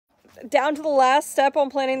down to the last step on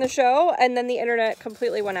planning the show, and then the internet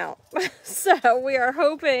completely went out. So we are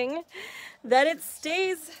hoping that it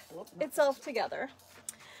stays itself together.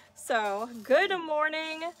 So, good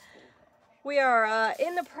morning. We are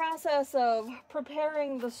in the process of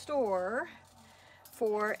preparing the store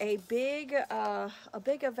for a big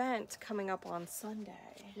event coming up on Sunday.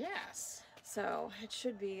 Yes. So it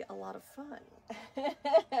should be a lot of fun.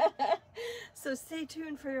 So stay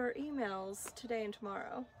tuned for your emails today and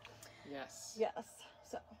tomorrow. Yes. Yes.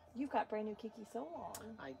 So you've got brand new KikiSol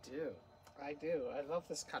on. I do. I do. I love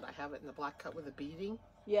this cut. I have it in the black cut with the beading.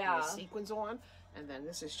 Yeah. And the sequins on. And then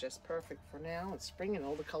this is just perfect for now. It's spring and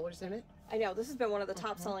all the colors in it. I know. This has been one of the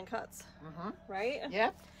top selling cuts. Right?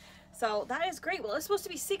 Yep. So that is great. Well, it's supposed to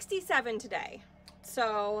be 67 today.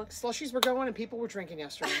 So slushies were going and people were drinking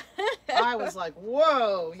yesterday. I was like,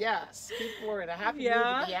 whoa, yes. People were in a happy mood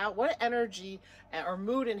to be out. What energy or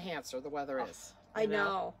mood enhancer the weather is. I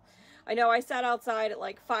know. I know. I sat outside at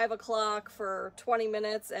like 5 o'clock for 20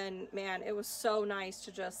 minutes and man, it was so nice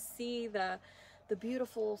to just see the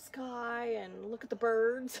beautiful sky and look at the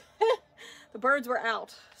birds. The birds were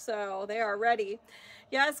out, so they are ready.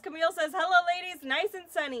 Yes, Camille says, hello ladies, nice and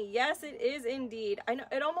sunny. Yes, it is indeed. I know,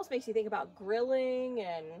 it almost makes you think about grilling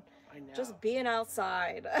and just being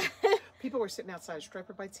outside. People were sitting outside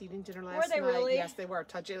Striper Bites eating dinner last night. Were they really? Yes, they were.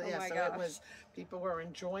 Touching. Yes, so it was, people were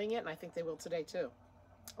enjoying it, and I think they will today too.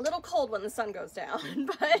 A little cold when the sun goes down,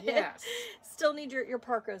 but yes. Still need your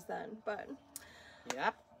parkas then. But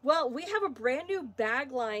yep. Well, we have a brand new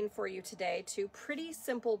bag line for you today, 2 pretty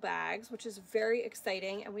simple bags, which is very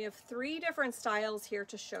exciting. And we have 3 different styles here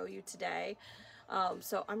to show you today.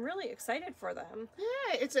 So I'm really excited for them.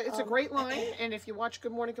 Yeah, it's a great line. And if you watch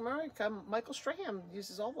Good Morning America, Michael Strahan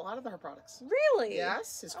uses a lot of her products. Really?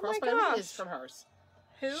 Yes, his crossbody is from hers.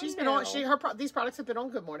 She's been on. These products have been on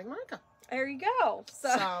Good Morning America. There you go.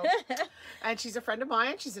 So and she's a friend of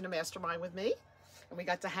mine. She's in a mastermind with me. And we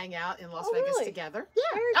got to hang out in Las Vegas together. Yeah.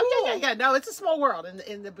 Very cool. Yeah. No, it's a small world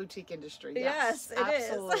in the boutique industry. Yes, it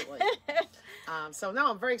absolutely. So no,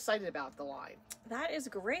 I'm very excited about the line. That is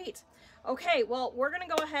great. Okay, well, we're going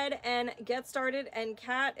to go ahead and get started. And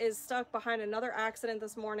Kat is stuck behind another accident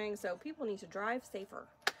this morning, so people need to drive safer.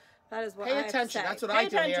 That is what I have to say. Pay attention. That's what I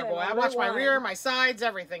do here, boy. I watch my rear, my sides,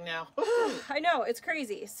 everything now. I know, it's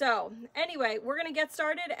crazy. So anyway, we're going to get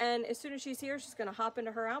started. And as soon as she's here, she's going to hop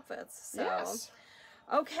into her outfits. So. Yes.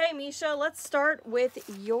 Okay, Misha, let's start with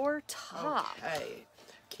your top. Okay,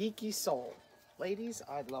 KikiSol. Ladies,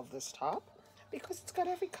 I love this top because it's got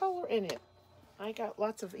every color in it. I got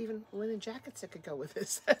lots of even linen jackets that could go with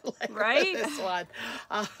this. Right? This one.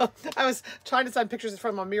 I was trying to send pictures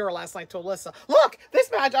from my mirror last night to Alyssa. Look,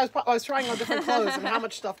 this match. I was trying on different clothes and how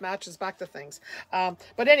much stuff matches back to things.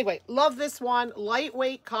 But anyway, love this one.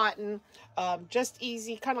 Lightweight cotton, just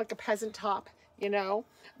easy, kind of like a peasant top. You know,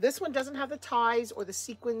 this one doesn't have the ties or the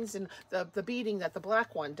sequins and the beading that the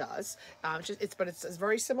black one does. But it's a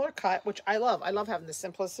very similar cut, which I love. I love having the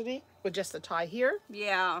simplicity with just the tie here.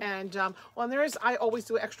 Yeah. And I always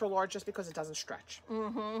do extra large just because it doesn't stretch.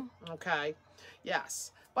 Okay.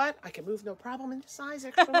 Yes. But I can move no problem into size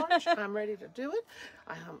extra large. I'm ready to do it.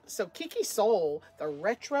 So KikiSol, the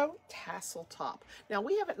retro tassel top. Now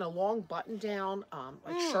we have it in a long button down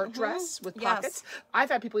like shirt dress with pockets. I've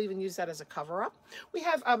had people even use that as a cover up. We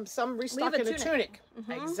have some restock in a tunic.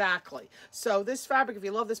 Exactly. So this fabric, if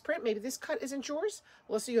you love this print, maybe this cut isn't yours.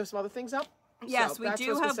 Alyssa, you have some other things up? Yes, so we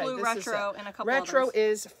do have blue retro and a couple retro others.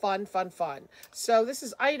 Is fun. So this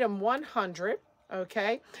is item 100.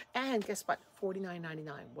 Okay, and guess what? $49.99.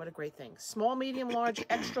 What a great thing. Small, medium, large,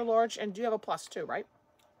 extra large, and do you have a plus too, right?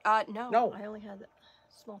 No. I only had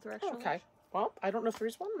small through extra large. Okay. Well, I don't know if there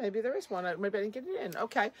is one. Maybe there is one. Maybe I didn't get it in.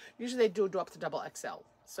 Okay. Usually they do up to double XL.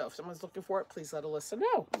 So if someone's looking for it, please let Alyssa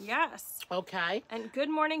know. Yes. Okay. And good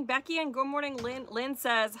morning, Becky, and good morning, Lynn. Lynn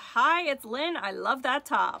says, hi, it's Lynn. I love that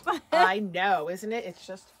top. I know, isn't it? It's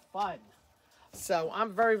just fun. So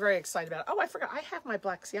I'm very, very excited about it. Oh, I forgot. I have my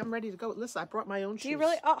black. See, I'm ready to go. Listen, I brought my own shoes. Do you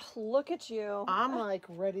really? Oh, look at you. I'm like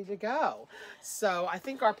ready to go. So I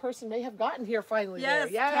think our person may have gotten here finally. Yes.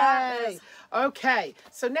 Yay. Okay.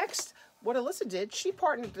 So next, what Alyssa did, she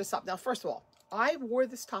partnered this up. Now, first of all, I wore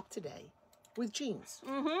this top today with jeans.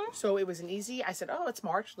 So it was an easy, I said, oh, it's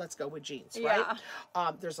March, let's go with jeans, right?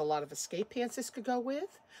 There's a lot of escape pants this could go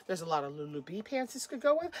with. There's a lot of Lulu B pants this could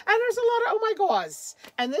go with. And there's a lot of, oh my gosh.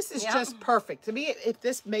 And this is just perfect. To me, if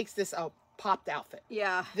this makes this a popped outfit.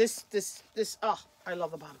 Yeah. This, oh, I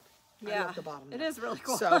love the bottom. Yeah. I love the bottom. It is really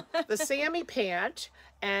cool. So the Sammy pant,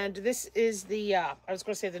 and this is the, I was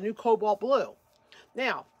going to say the new cobalt blue.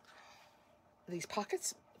 Now, these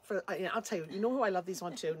pockets, for, I'll tell you, you know who I love these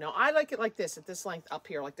on too? No, I like it like this, at this length up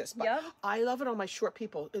here like this. But Yep. I love it on my short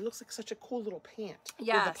people. It looks like such a cool little pant with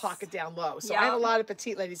Yes. the pocket down low. So Yep. I have a lot of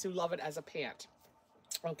petite ladies who love it as a pant.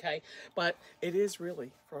 Okay, but it is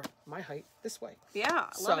really for my height this way. Yeah,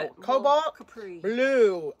 So love it. cobalt Capri.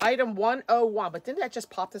 blue, item 101. But didn't that just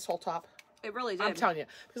pop this whole top? It really did. I'm telling you,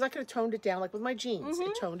 because I could have toned it down like with my jeans.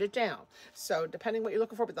 It toned it down. So depending what you're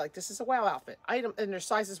looking for, but like this is a wow outfit. Item, and there's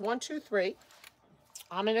sizes 1, 2, 3.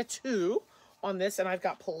 I'm in a 2 on this, and I've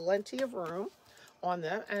got plenty of room on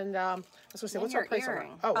them. And I was gonna say, what's our price on it?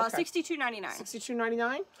 Oh, okay. $62.99.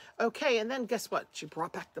 $62.99. Okay, and then guess what? She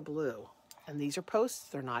brought back the blue. And these are posts.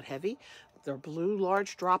 They're not heavy. They're blue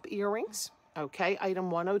large drop earrings. Okay, item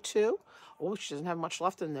 102. Oh, she doesn't have much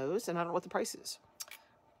left in those, and I don't know what the price is.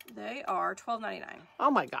 They are $12.99.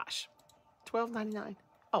 Oh my gosh, $12.99.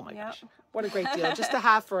 Oh my Yep. gosh, what a great deal just to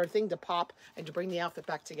have for a thing to pop and to bring the outfit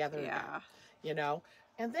back together. Yeah. Again, you know.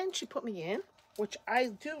 And then she put me in, which I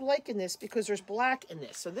do like in this because there's black in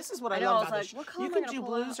this. So this is what I love about this. What color You am I can gonna do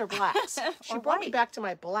pull blues out? or blacks. She Or brought me white. back to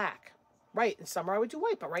my black. Right, in summer I would do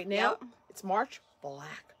white, but right now Yep. it's March,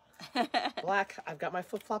 black. Black. I've got my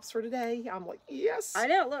flip-flops for today. I'm like, yes. I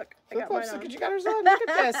know, look. I got mine Flip-flops, look on. at you got hers on. Look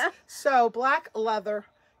at this. So black leather.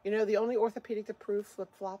 You know, the only orthopedic approved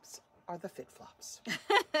flip-flops are the FitFlops.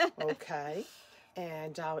 Okay.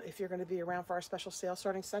 And if you're going to be around for our special sale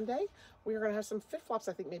starting Sunday, we're going to have some FitFlops,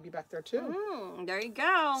 I think, maybe back there too. There you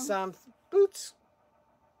go. Some boots.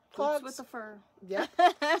 Boots Clogs. with the fur. Yeah.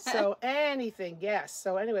 So anything, yes.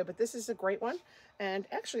 So anyway, but this is a great one. And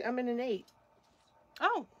actually, I'm in an 8.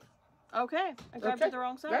 Oh, okay. I grabbed it the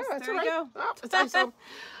wrong size. Yeah, that's there all you right. go. Oh, it's awesome.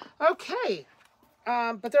 Okay.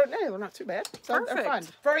 But they're not too bad. So they're fun.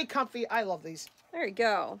 Perfect. Very comfy. I love these. There you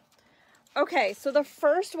go. Okay, so the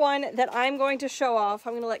first one that I'm going to show off,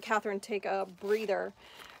 I'm going to let Catherine take a breather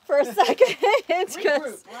for a second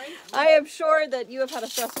because I am sure that you have had a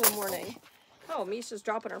stressful morning. Oh, Misha's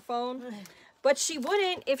dropping her phone. But she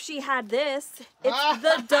wouldn't if she had this. It's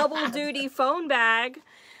the double duty phone bag.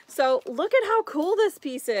 So look at how cool this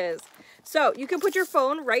piece is. So you can put your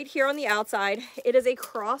phone right here on the outside. It is a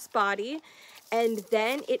crossbody, and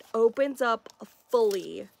then it opens up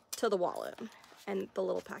fully to the wallet and the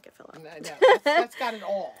little packet filler. No, that's got it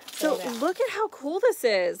all. So look at how cool this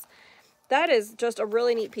is. That is just a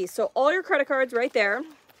really neat piece. So all your credit cards right there.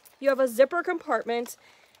 You have a zipper compartment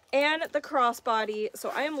and the crossbody.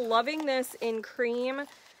 So I am loving this in cream.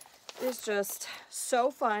 It's just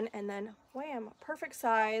so fun. And then wham, perfect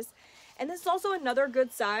size. And this is also another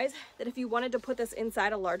good size that if you wanted to put this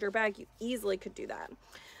inside a larger bag, you easily could do that.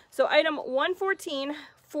 So item 114,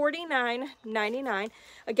 $49.99.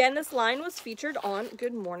 Again, this line was featured on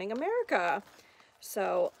Good Morning America.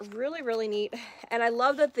 So really, really neat. And I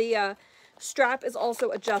love that the strap is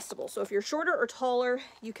also adjustable. So if you're shorter or taller,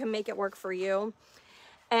 you can make it work for you.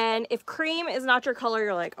 And if cream is not your color,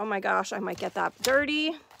 you're like, oh my gosh, I might get that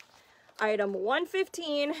dirty. Item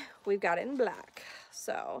 115, we've got it in black.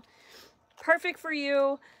 So perfect for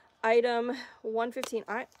you. Item 115,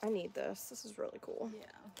 I need this. This is really cool. Yeah.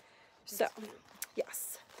 So,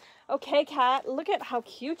 yes. Okay, Kat, look at how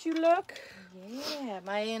cute you look. Yeah, am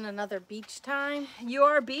I in another beach time? You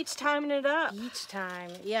are beach timing it up. Beach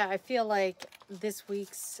time. Yeah, I feel like this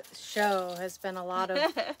week's show has been a lot of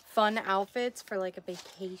fun outfits for like a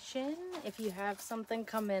vacation. If you have something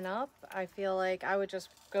coming up, I feel like I would just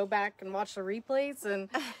go back and watch the replays and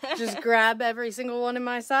just grab every single one in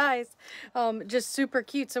my size. Just super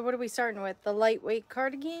cute. So what are we starting with? The lightweight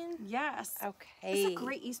cardigan? Yes. Okay. It's a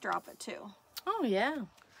great Easter outfit too. Oh, yeah.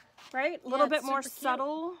 Right? A little bit it's more super cute.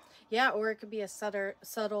 subtle. Yeah, or it could be a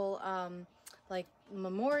subtle like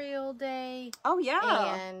Memorial Day. Oh,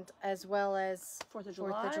 yeah. And as well as 4th of 4th of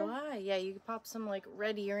July. July. Yeah, you could pop some like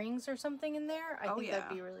red earrings or something in there. I think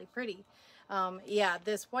that'd be really pretty. Yeah,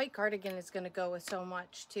 this white cardigan is going to go with so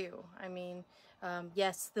much too. I mean,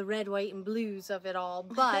 yes, the red, white, and blues of it all,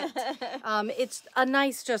 but it's a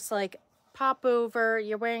nice just like pop over.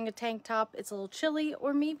 You're wearing a tank top, it's a little chilly,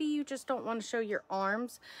 or maybe you just don't want to show your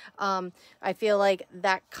arms. I feel like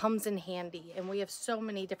that comes in handy, and we have so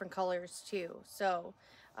many different colors too. So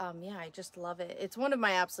yeah, I just love it. It's one of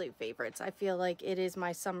my absolute favorites. I feel like it is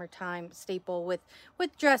my summertime staple with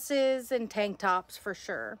dresses and tank tops for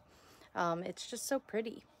sure. It's just so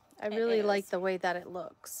pretty. I really like the way that it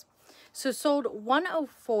looks. So sold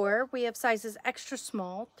 104. We have sizes extra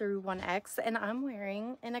small through 1X, and I'm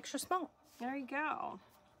wearing an extra small. There you go.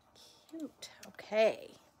 Cute. Okay.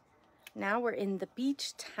 Now we're in the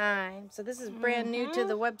beach time. So this is brand new to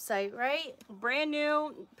the website, right? Brand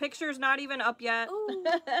new. Picture's not even up yet. Ooh.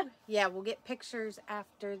 Yeah, we'll get pictures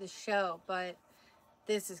after the show, but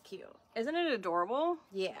This is cute. Isn't it adorable?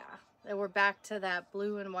 Yeah. And we're back to that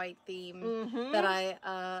blue and white theme that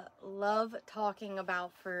I love talking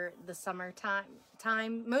about for the summertime.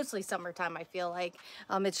 Mostly summertime, I feel like.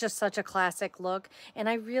 It's just such a classic look. And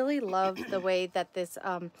I really love the way that this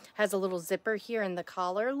has a little zipper here and the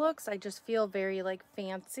collar looks. I just feel very like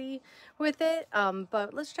fancy with it.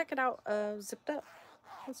 But let's check it out zipped up.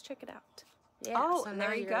 Let's check it out. Yeah, oh, so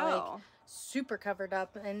there you go. Like, super covered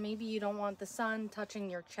up, and maybe you don't want the sun touching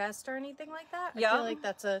your chest or anything like that. I feel like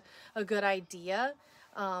that's a good idea.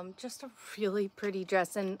 Just a really pretty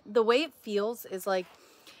dress, and the way it feels is like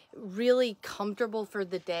really comfortable for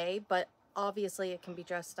the day, but obviously it can be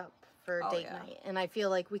dressed up for date night. And I feel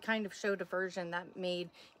like we kind of showed a version that made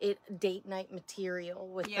it date night material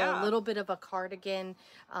with a little bit of a cardigan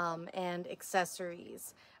and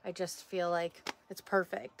accessories. I just feel like it's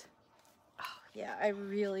perfect. Yeah, I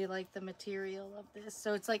really like the material of this.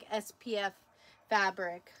 So it's like SPF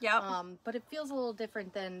fabric. Yeah. But it feels a little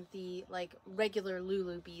different than the like regular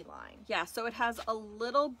Lulu B line. Yeah, so it has a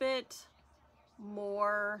little bit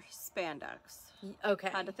more spandex. Okay.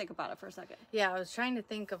 I had to think about it for a second. Yeah, I was trying to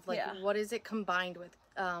think of like what is it combined with.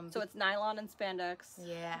 So it's nylon and spandex.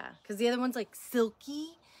 Yeah, because the other one's like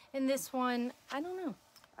silky, and this one, I don't know.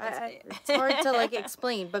 It's hard to like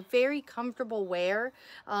explain, but very comfortable wear.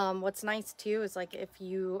 What's nice too is like if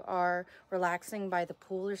you are relaxing by the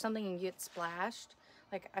pool or something and you get splashed,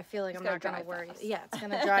 like I feel like I'm not gonna worry. Yeah, it's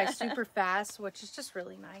gonna dry super fast, which is just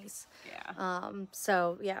really nice. Yeah.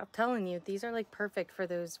 So yeah, I'm telling you, these are like perfect for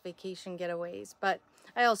those vacation getaways. But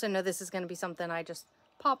I also know this is gonna be something I just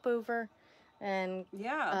pop over and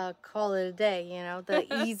call it a day. You know,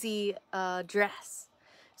 the easy dress.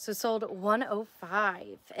 So sold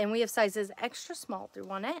 105, and we have sizes extra small through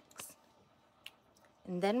 1X.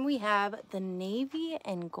 And then we have the navy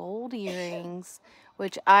and gold earrings,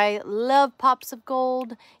 which I love pops of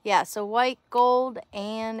gold. Yeah, so white, gold,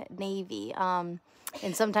 and navy. And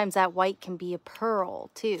sometimes that white can be a pearl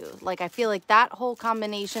too. Like I feel like that whole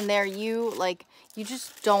combination there, you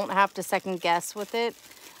just don't have to second guess with it,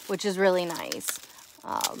 which is really nice.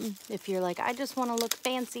 If you're like, I just want to look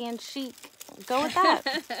fancy and chic, go with that.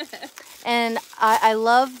 And I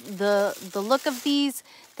love the look of these.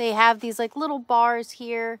 They have these like little bars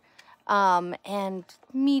here, and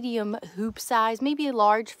medium hoop size, maybe a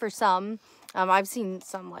large for some. I've seen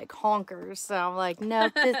some like honkers, so I'm like, no,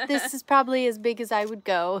 this is probably as big as I would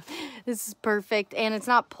go. This is perfect, and it's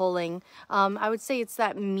not pulling. I would say it's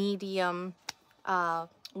that medium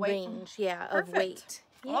range, of weight.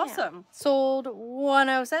 Yeah. Awesome. Sold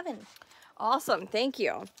 107. Awesome. Thank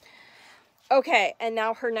you. Okay, and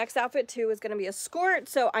now her next outfit too is going to be a skirt.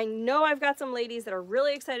 So I know I've got some ladies that are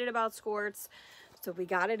really excited about skirts. So we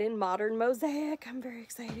got it in modern mosaic. I'm very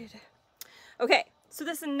excited. Okay, so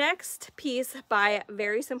this next piece by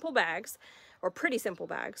Very Simple Bags, or Pretty Simple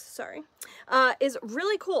Bags, sorry, is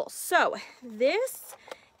really cool. So this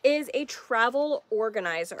is a travel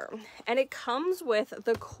organizer, and it comes with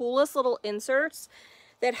the coolest little inserts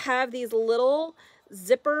that have these little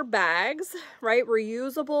zipper bags, right?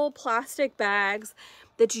 Reusable plastic bags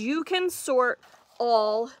that you can sort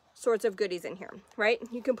all sorts of goodies in here, right?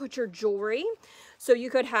 You can put your jewelry. So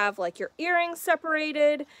you could have like your earrings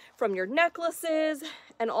separated from your necklaces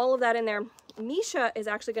and all of that in there. Misha is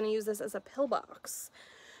actually going to use this as a pillbox.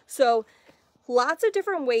 So lots of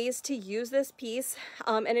different ways to use this piece,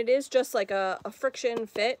 and it is just like a friction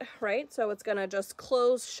fit, right? So it's gonna just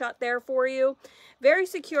close shut there for you. Very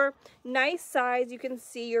secure, nice size. You can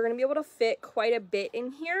see you're gonna be able to fit quite a bit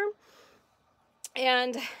in here.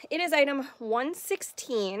 And it is item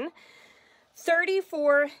 116,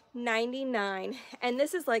 $34.99, and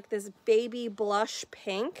this is like this baby blush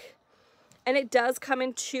pink, and it does come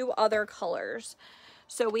in 2 other colors.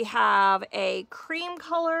 So we have a cream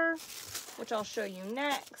color, which I'll show you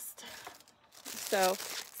next. So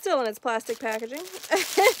still in its plastic packaging.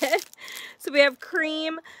 So we have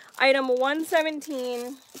cream, item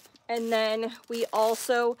 117, and then we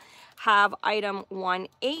also have item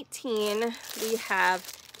 118. We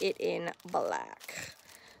have it in black.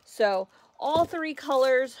 So all 3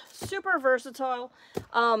 colors, super versatile.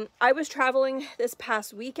 I was traveling this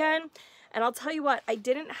past weekend, and I'll tell you what, I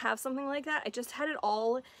didn't have something like that. I just had it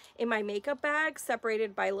all in my makeup bag,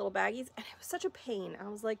 separated by little baggies, and it was such a pain. I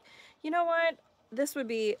was like, you know what? This would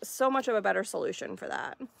be so much of a better solution for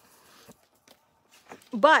that.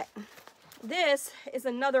 But this is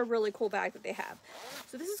another really cool bag that they have.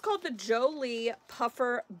 So this is called the Jolie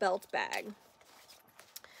Puffer Belt Bag.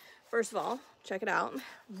 First of all, check it out.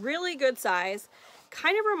 Really good size.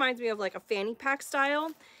 Kind of reminds me of like a fanny pack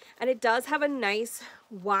style. And it does have a nice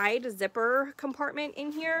wide zipper compartment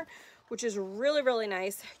in here, which is really, really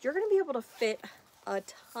nice. You're going to be able to fit a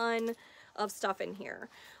ton of stuff in here.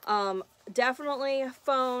 Definitely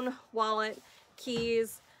phone, wallet,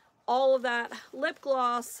 keys, all of that. Lip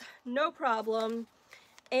gloss, no problem.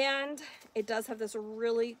 And it does have this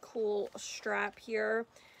really cool strap here.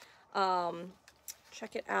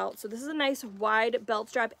 Check it out. So this is a nice wide belt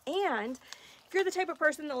strap, and if you're the type of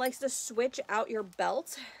person that likes to switch out your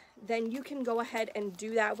belt, then you can go ahead and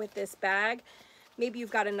do that with this bag. Maybe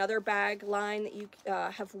you've got another bag line that you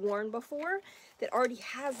have worn before that already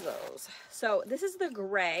has those. So this is the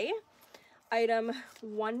gray, item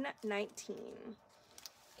 119.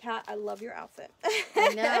 Kat, I love your outfit.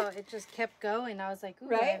 I know, it just kept going. I was like, ooh,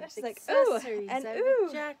 right? I have She's like, ooh, accessories, and I have ooh.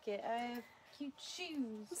 a jacket, I have cute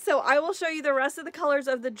shoes. So I will show you the rest of the colors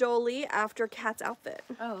of the Jolie after Kat's outfit.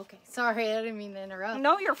 Oh, okay. Sorry, I didn't mean to interrupt.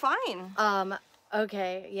 No, you're fine.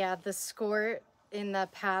 Okay, yeah, the skirt in the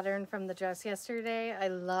pattern from the dress yesterday, I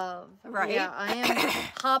love. Right? Yeah, I am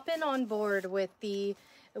hopping on board with the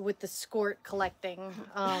skirt collecting.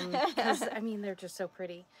 'Cause, I mean, they're just so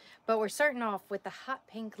pretty. But we're starting off with the hot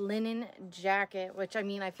pink linen jacket, which, I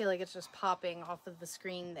mean, I feel like it's just popping off of the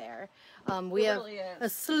screen there. We have really is. a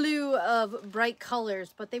slew of bright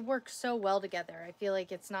colors, but they work so well together. I feel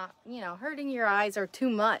like it's not, you know, hurting your eyes or too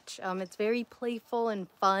much. It's very playful and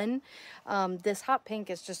fun. This hot pink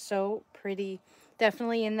is just so pretty.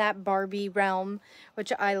 Definitely in that Barbie realm,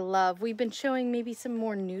 which I love. We've been showing maybe some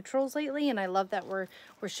more neutrals lately, and I love that we're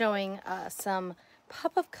showing some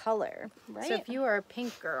pop of color. Right. So if you are a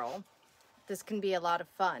pink girl, this can be a lot of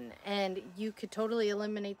fun, and you could totally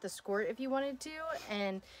eliminate the skirt if you wanted to,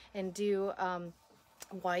 and do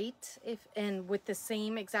white and with the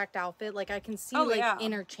same exact outfit. Like I can see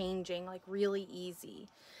interchanging like really easy.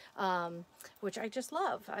 Which I just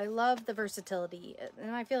love. I love the versatility,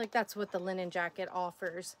 and I feel like that's what the linen jacket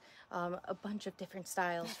offers. A bunch of different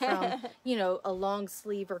styles, from you know, a long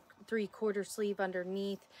sleeve or 3/4 sleeve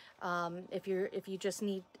underneath, if you just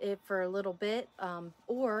need it for a little bit,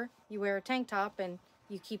 or you wear a tank top and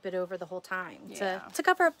you keep it over the whole time to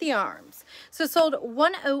cover up the arms. So sold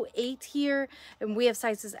 108 here, and we have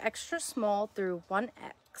sizes extra small through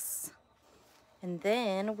 1X. And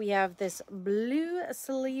then we have this blue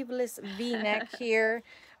sleeveless V-neck here.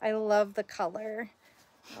 I love the color.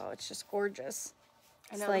 Oh, it's just gorgeous.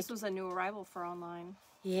 I know, this was a new arrival for online.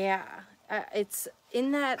 Yeah. It's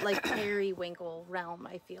in that like periwinkle realm,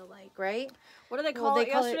 I feel like, right? What do they call it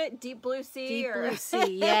yesterday? Deep blue sea? Deep blue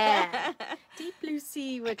sea, yeah. Deep blue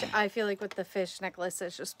sea, which I feel like with the fish necklace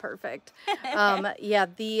is just perfect. Yeah,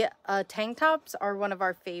 the tank tops are one of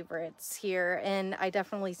our favorites here, and I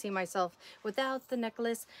definitely see myself without the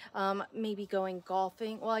necklace, maybe going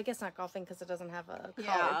golfing. Well, I guess not golfing because it doesn't have a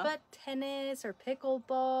collar, but tennis or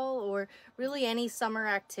pickleball or really any summer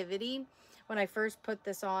activity. When I first put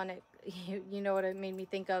this on, you know what it made me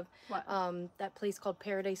think of? What? That place called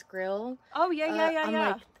Paradise Grill. Oh, yeah. Like,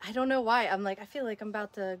 I don't know why. I'm like, I feel like I'm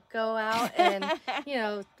about to go out and, you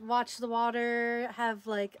know, watch the water, have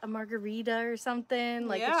like a margarita or something.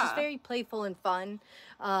 Like, it's just very playful and fun.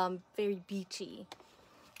 Very beachy.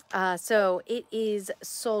 So it is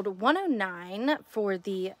sold $109 for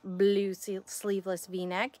the blue sleeveless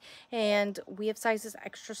V-neck, and we have sizes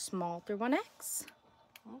extra small through 1X.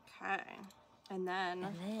 Okay. And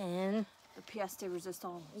then the pièce de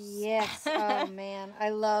résistance. Yes. Oh, man. I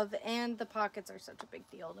love, and the pockets are such a big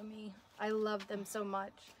deal to me. I love them so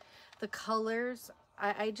much. The colors,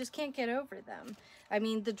 I just can't get over them. I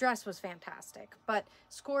mean, the dress was fantastic, but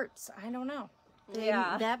skirts, I don't know.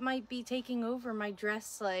 That might be taking over my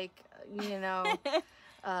dress, like, you know,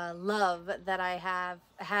 love that I have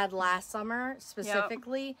had last summer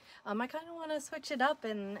specifically. I kind of want to switch it up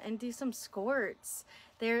and do some skirts.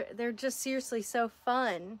 They're just seriously so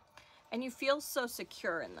fun. And you feel so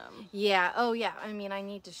secure in them. Yeah. Oh, yeah. I mean, I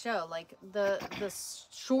need to show, like, the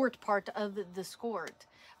short part of the skirt.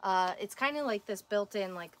 It's kind of like this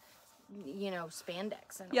built-in, like, you know,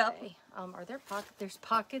 spandex in a way. Are there there's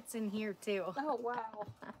pockets in here, too. Oh, wow.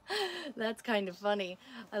 That's kind of funny.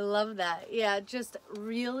 I love that. Yeah, just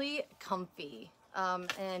really comfy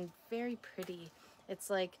and very pretty. It's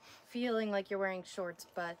like feeling like you're wearing shorts,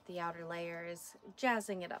 but the outer layer is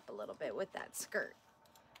jazzing it up a little bit with that skirt.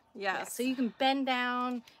 Yes. Yeah, so you can bend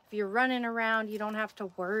down. If you're running around, you don't have to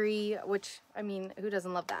worry, which, I mean, who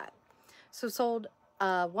doesn't love that? So sold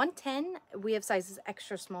 110. We have sizes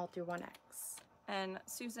extra small through 1X. And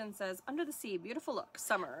Susan says, under the sea, beautiful look,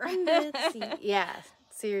 summer. Under the sea. Yeah,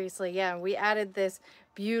 seriously. Yeah, we added this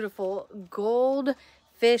beautiful gold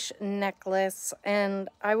fish necklace, and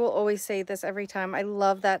I will always say this every time. I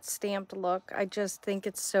love that stamped look. I just think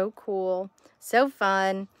it's so cool, so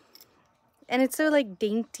fun, and it's so like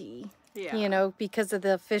dainty. Yeah. You know, because of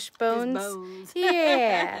the fish bones. His bones.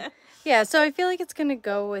 Yeah. Yeah, so I feel like it's going to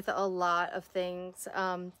go with a lot of things.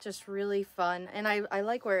 Just really fun. And I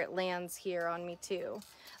like where it lands here on me, too.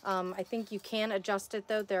 I think you can adjust it,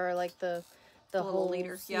 though. There are, like, the little holes.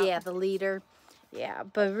 leaders, yep. Yeah, the leader. Yeah,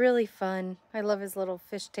 but really fun. I love his little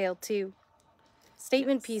fishtail, too.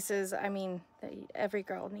 Statement pieces, I mean, every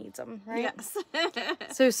girl needs them, right? Yes.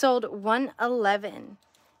 So sold 111.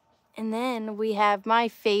 And then we have my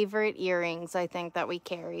favorite earrings, I think, that we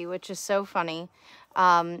carry, which is so funny,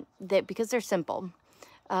 that because they're simple,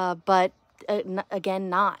 but again,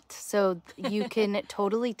 not. So you can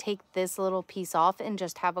totally take this little piece off and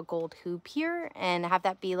just have a gold hoop here and have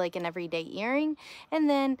that be like an everyday earring. And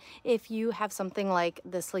then if you have something like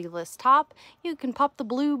the sleeveless top, you can pop the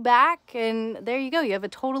blue back and there you go. You have a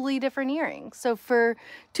totally different earring. So for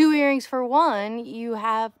 2 earrings for 1, you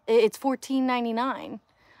have, it's $14.99.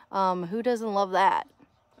 Who doesn't love that?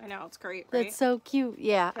 I know, it's great, right? That's so cute.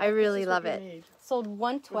 Yeah, I really love it. Need Sold with your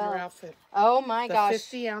 112. outfit. Oh my The gosh.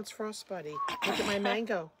 50-ounce frostbuddy. Look at my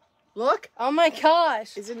mango. Look. Oh my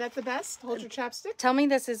gosh. Isn't that the best? Hold your chapstick. Tell me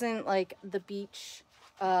this isn't like the beach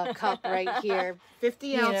cup right here.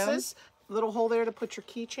 50 know? ounces. Little hole there to put your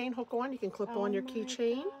keychain hook on. You can clip on your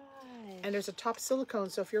keychain. And there's a top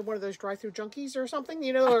silicone, so if you're one of those drive-through junkies or something,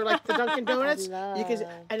 you know, or like the Dunkin' Donuts, you can,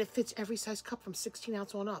 and it fits every size cup from 16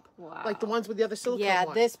 ounce on up. Wow. Like the ones with the other silicone Yeah,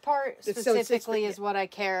 one. this part So it's specifically is what I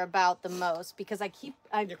care about the most because I Your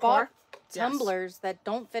bought car? tumblers that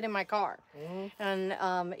don't fit in my car, and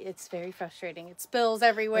it's very frustrating. It spills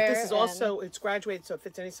everywhere. But this is also, it's graduated, so it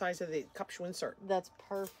fits any size of the cup you insert. That's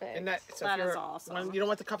perfect. And that, so That if is you're, awesome. You don't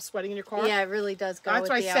want the cup sweating in your car? Yeah, it really does go. That's with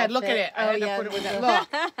what I the said. Look at outfit. it. I had to put it with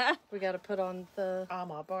that. Look. We got to put on the. I'm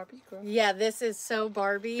a Barbie girl. Yeah, this is so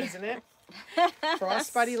Barbie. Isn't it?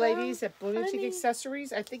 Frostbuddy ladies at Lunatic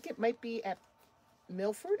Accessories. I think it might be at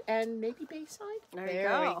Milford and maybe Bayside. There There you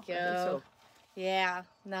go. we I think go. so. Yeah,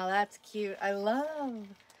 now that's cute. I love.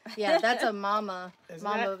 Yeah, that's a mama Isn't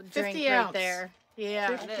mama that? drink 50 right ounce. there. Yeah,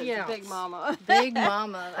 50 It is ounce. big mama. big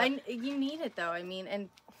mama. You need it though. I mean, and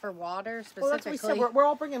for water specifically. Well, that's what we said. We're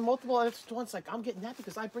all bringing multiple extra ones. Like, I'm getting that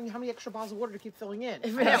because I bring how many extra bottles of water to keep filling in.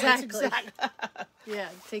 Exactly. Yeah,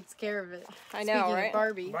 it takes care of it. I know, Speaking right? of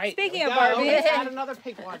Barbie. Right. Speaking there we of go. Barbie. Let's add another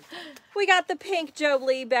pink one. We got the pink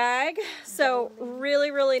Jolie bag. So really,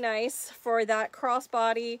 really nice for that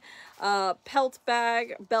crossbody belt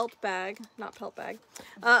bag, not pelt bag.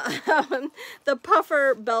 The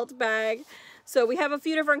puffer belt bag. So we have a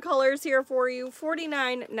few different colors here for you.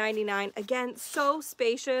 $49.99. Again, so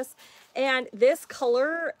spacious. And this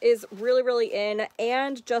color is really, really in.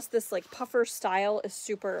 And just this like puffer style is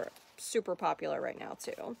super, super popular right now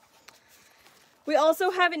too. We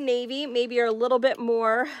also have a navy, maybe a little bit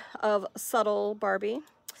more of subtle Barbie.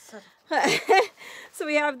 So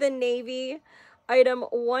we have the navy item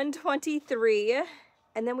 123.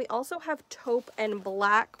 And then we also have taupe and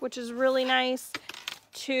black, which is really nice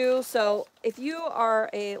too. So if you are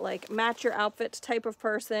a like match your outfit type of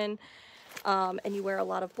person, and you wear a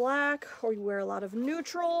lot of black or you wear a lot of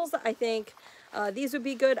neutrals, I think these would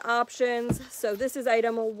be good options. So this is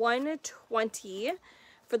item 120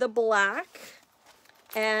 for the black,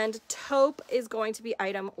 and taupe is going to be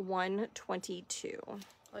item 122. Well,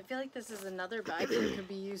 I feel like this is another bag that could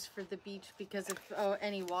be used for the beach because if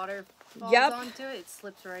any water falls onto it, it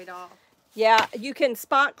slips right off. Yeah, you can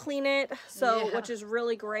spot clean it, so Yeah. which is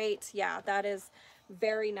really great. Yeah, that is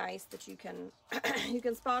very nice that you can you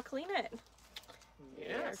can spot clean it.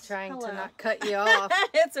 Yes. Trying Hello. to not cut you off.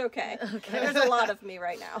 It's okay. There's a lot of me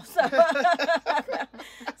right now. So,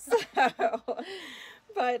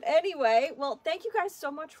 but anyway, well, thank you guys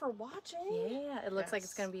so much for watching. Yeah, it looks like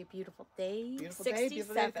it's Yes. going to be a beautiful day. Beautiful day.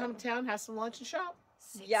 Beautiful day to come to town, have some lunch and shop.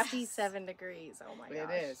 67 degrees. Oh my gosh.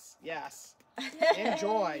 It is. Yes.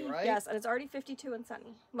 Enjoy, right? Yes, and it's already 52 and sunny.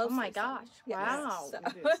 Oh Mostly my sunny. gosh. Yes. Wow. So-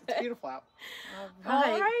 It is. It's beautiful out. All All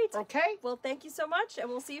right. right. Okay. Well, thank you so much, and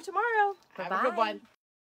we'll see you tomorrow. Have a good Bye-bye. one.